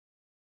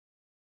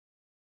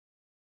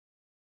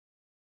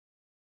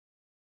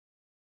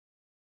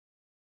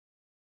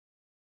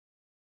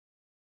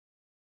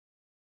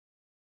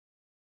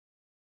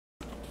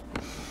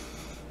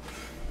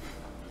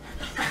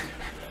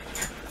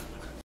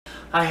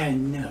I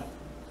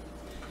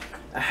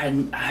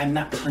had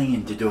not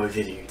planned to do a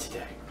video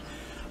today,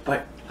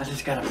 but I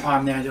just got a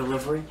Prime Now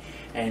delivery,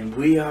 and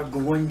we are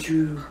going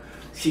to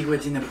see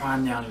what's in the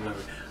Prime Now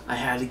delivery. I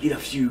had to get a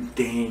few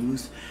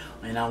things,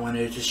 and I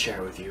wanted to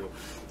share with you.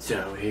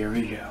 So here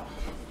we go.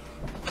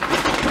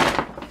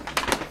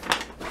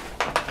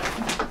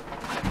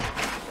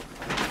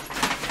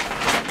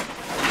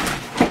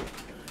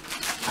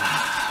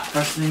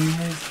 First thing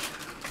is,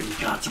 we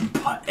got some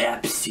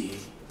Pepsi.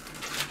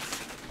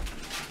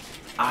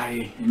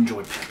 I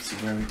enjoy Pepsi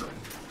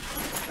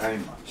very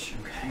much,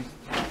 okay?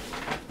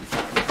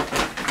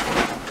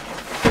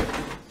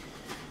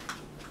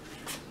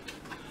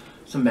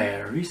 Some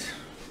batteries.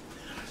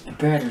 The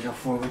batteries are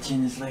for what's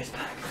in this last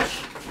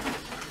package.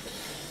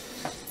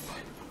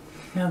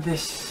 Now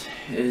this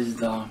is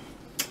the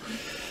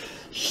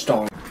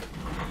start.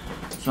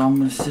 So I'm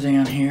gonna sit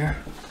down here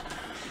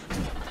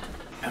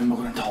and we're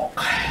gonna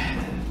talk.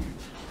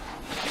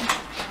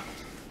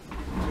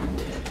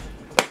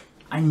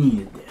 I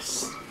needed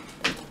this.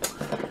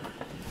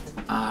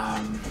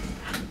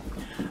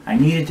 I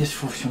needed this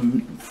because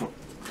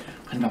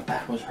my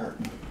back was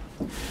hurting.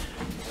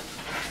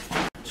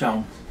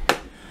 So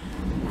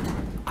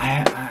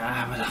I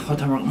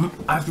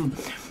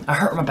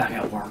hurt my back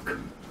at work,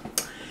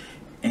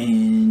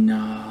 and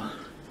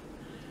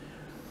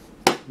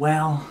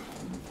well,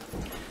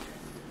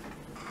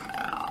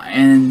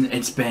 and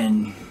it's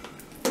been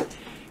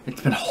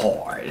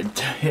hard.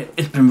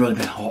 It's been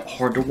really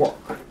hard to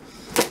work.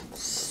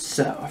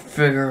 So I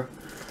figure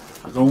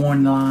I'll go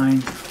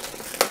online,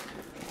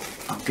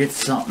 I'll get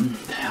something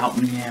to help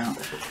me out.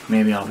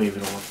 Maybe I'll be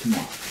able to work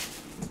tomorrow.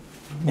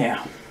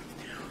 Now,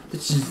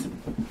 this is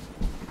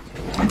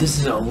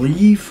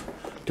Aleve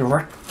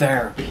Direct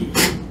Therapy.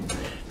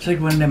 It's like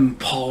one of them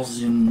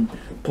pulsating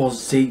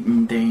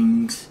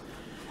things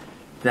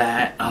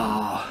that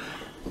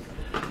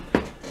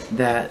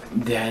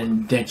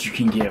that you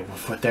can get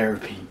for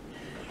therapy.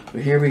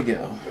 But here we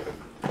go.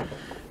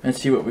 Let's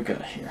see what we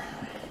got here.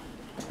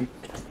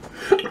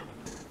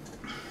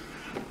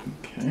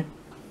 Okay.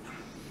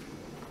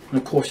 And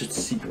of course it's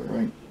a secret,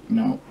 right?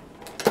 No.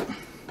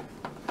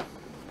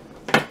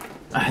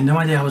 I had no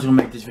idea I was gonna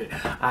make this video.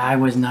 I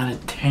was not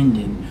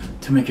intending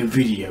to make a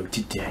video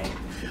today,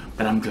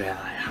 but I'm glad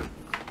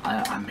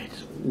I made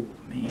this. Oh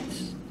man,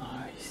 this is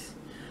nice.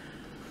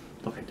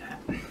 Look at that.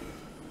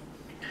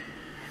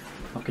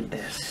 Look at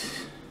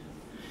this.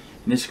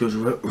 And this goes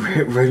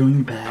right on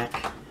your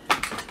back.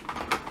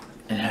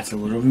 It has a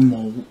little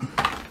remote.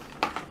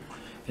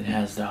 It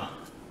has the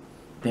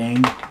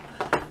thing.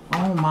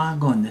 Oh my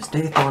goodness,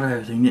 they thought of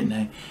everything, didn't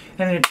they?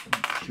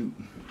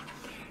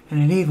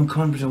 And it even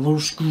comes with a little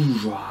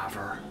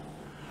screwdriver.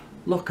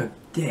 Look at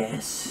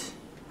this.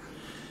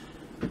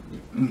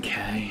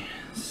 Okay,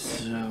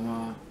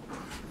 so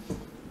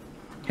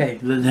hey,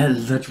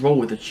 let's roll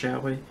with it,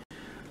 shall we?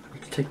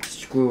 Let's take the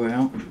screw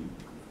out.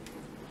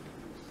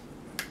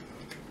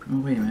 Oh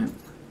wait a minute.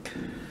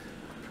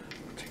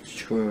 Take the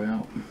screw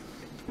out.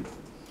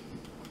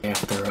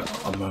 After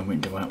a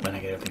moment when I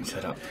get everything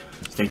set up.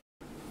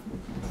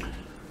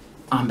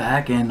 I'm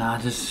back, and I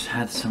just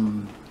had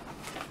some.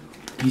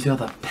 These are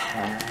the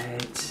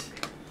pads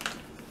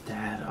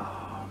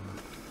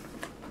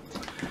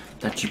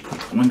that you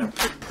put on the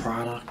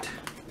product.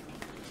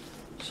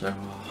 So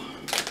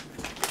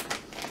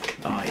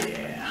oh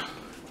yeah,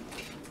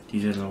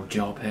 these are little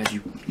gel pads you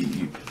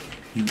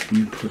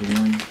put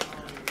on.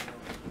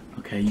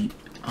 Okay,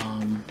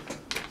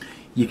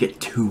 you get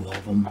 2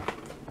 of them.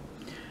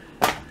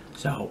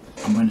 So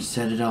I'm gonna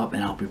set it up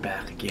and I'll be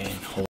back again.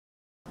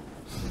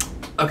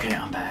 Okay,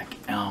 I'm back.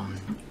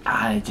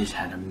 I just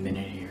had a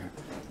minute here.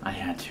 I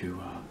had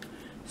to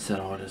set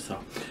all this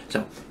up.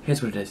 So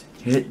here's what it is.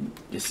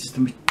 This is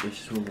what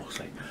it looks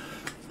like.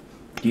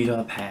 These are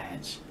the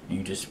pads, and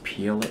you just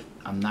peel it.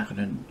 I'm not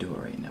gonna do it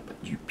right now, but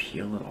you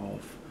peel it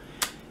off,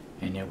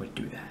 and it would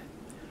do that.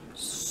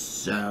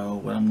 So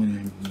what I'm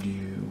gonna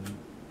do.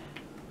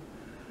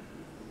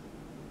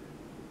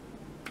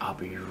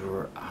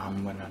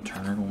 I'm gonna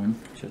turn it on.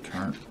 So it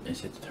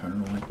says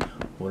turn it on.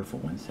 Hold it for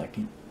 1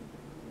 second.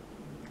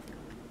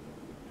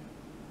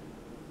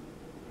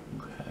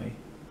 Okay.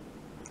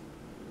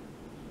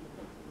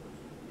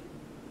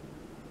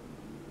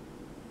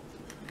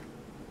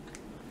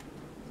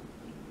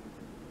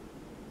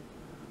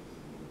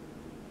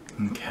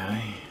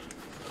 Okay.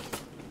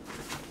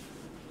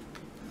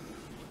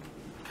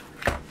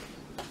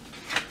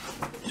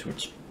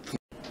 Switch.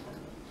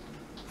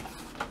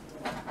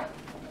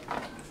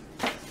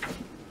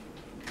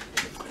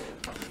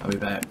 I'll be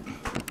back.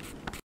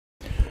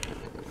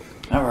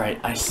 Alright,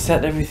 I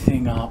set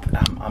everything up.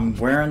 I'm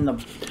wearing the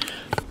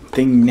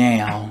thing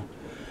now.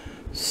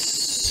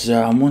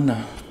 So I'm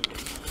gonna, I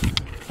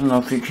don't know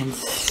if you can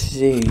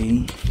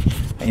see.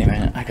 Wait a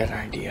minute, I got an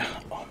idea.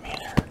 Oh man,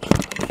 it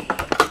hurts.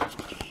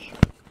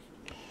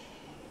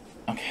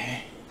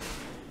 Okay.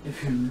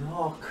 If you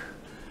look,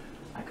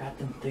 I got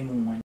them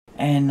thing on.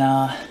 And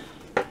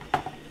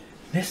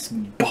this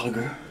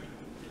bugger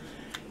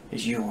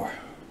is your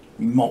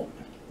remote.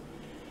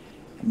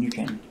 and you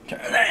can turn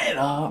it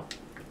up.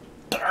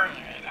 Turn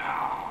it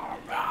up.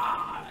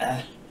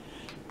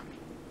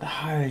 The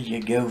higher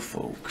you go,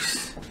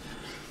 folks,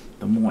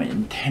 the more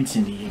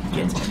intensity it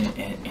gets,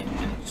 and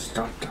it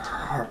starts to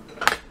hurt.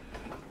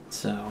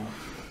 So,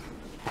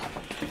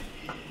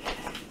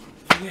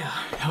 yeah,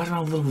 that was my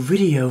little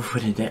video for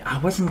today. I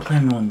wasn't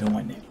planning on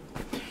doing it.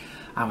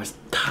 I was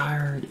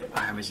tired.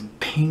 I was in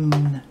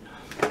pain.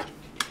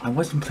 I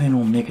wasn't planning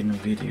on making a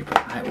video, but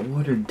I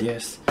ordered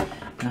this,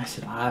 and I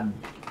said I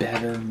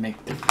better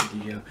make the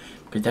video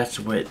because that's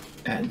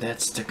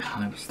the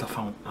kind of stuff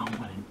I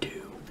want to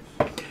do.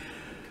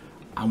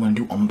 I want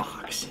to do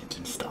unboxings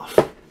and stuff.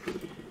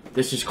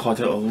 This is called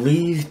the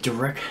Aleve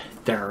Direct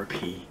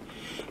Therapy,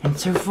 and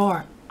so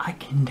far I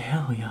can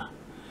tell you,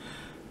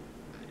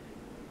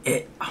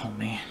 oh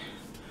man,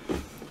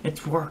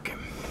 it's working.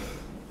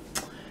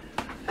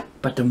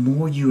 But the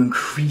more you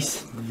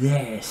increase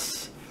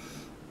this,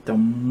 the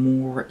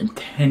more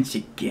intense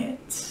it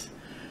gets.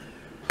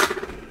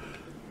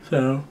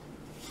 So,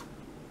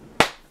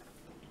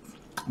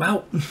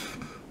 well,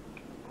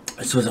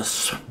 this was a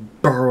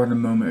spur of the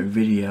moment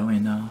video,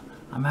 and I'm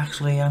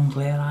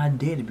glad I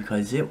did it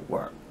because it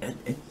worked.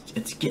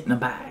 It's getting the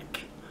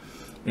back.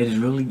 It is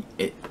really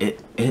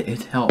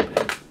it's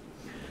helping.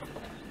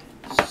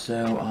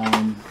 So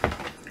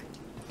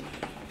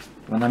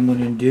what I'm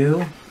gonna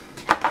do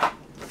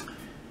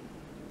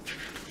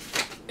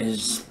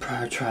is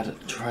probably try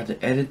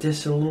to edit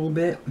this a little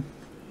bit,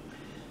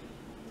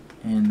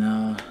 and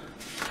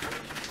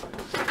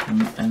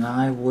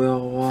I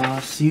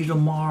will see you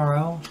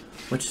tomorrow,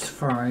 which is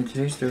Friday.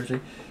 Today's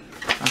Thursday.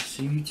 I'll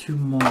see you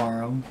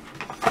tomorrow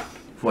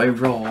for a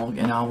vlog,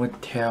 and I'll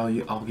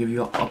give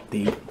you an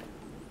update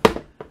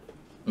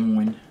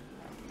on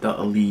the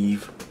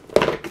Aleve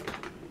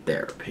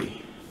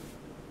Therapy.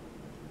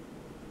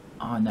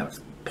 Oh, and that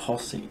was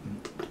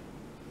pulsating.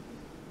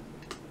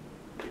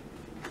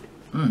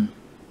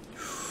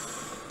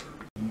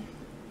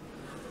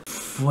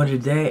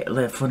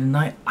 For the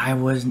night, I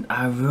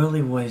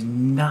really was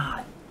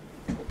not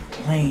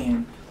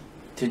planning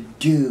to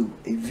do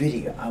a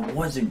video. I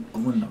wasn't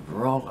going to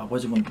vlog. I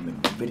wasn't going to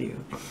make a video.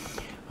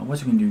 I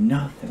wasn't going to do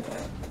nothing.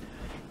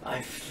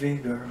 I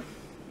figure,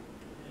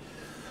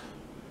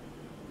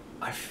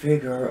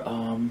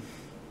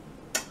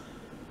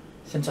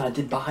 since I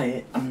did buy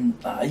it,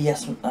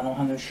 yes, I don't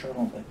have no shirt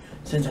on, but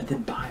since I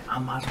did buy it, I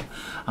might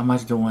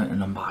as well do an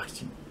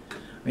unboxing. I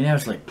mean, that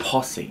was like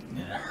pulsating and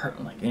it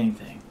hurt like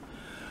anything.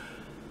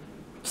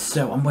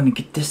 So I'm going to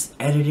get this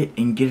edited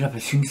and get it up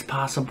as soon as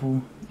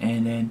possible,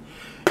 and then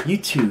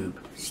YouTube,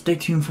 stay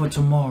tuned for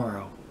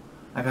tomorrow.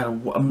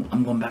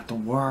 I'm going back to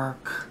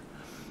work.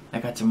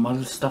 I got some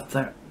other stuff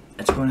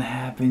that's going to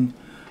happen.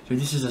 So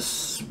this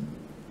is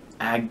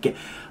I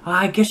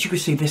guess you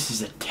could say this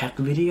is a tech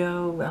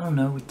video. I don't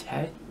know,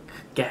 tech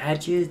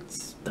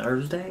gadgets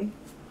Thursday.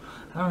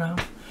 I don't know,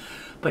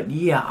 but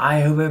yeah,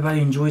 I hope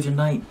everybody enjoys the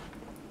night.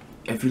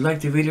 If you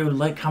like the video,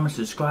 like, comment,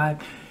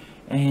 subscribe,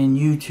 and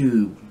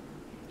YouTube.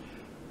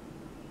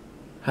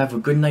 Have a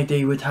good night,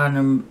 day, what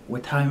time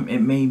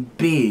it may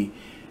be,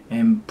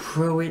 and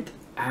pro it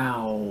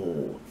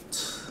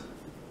out.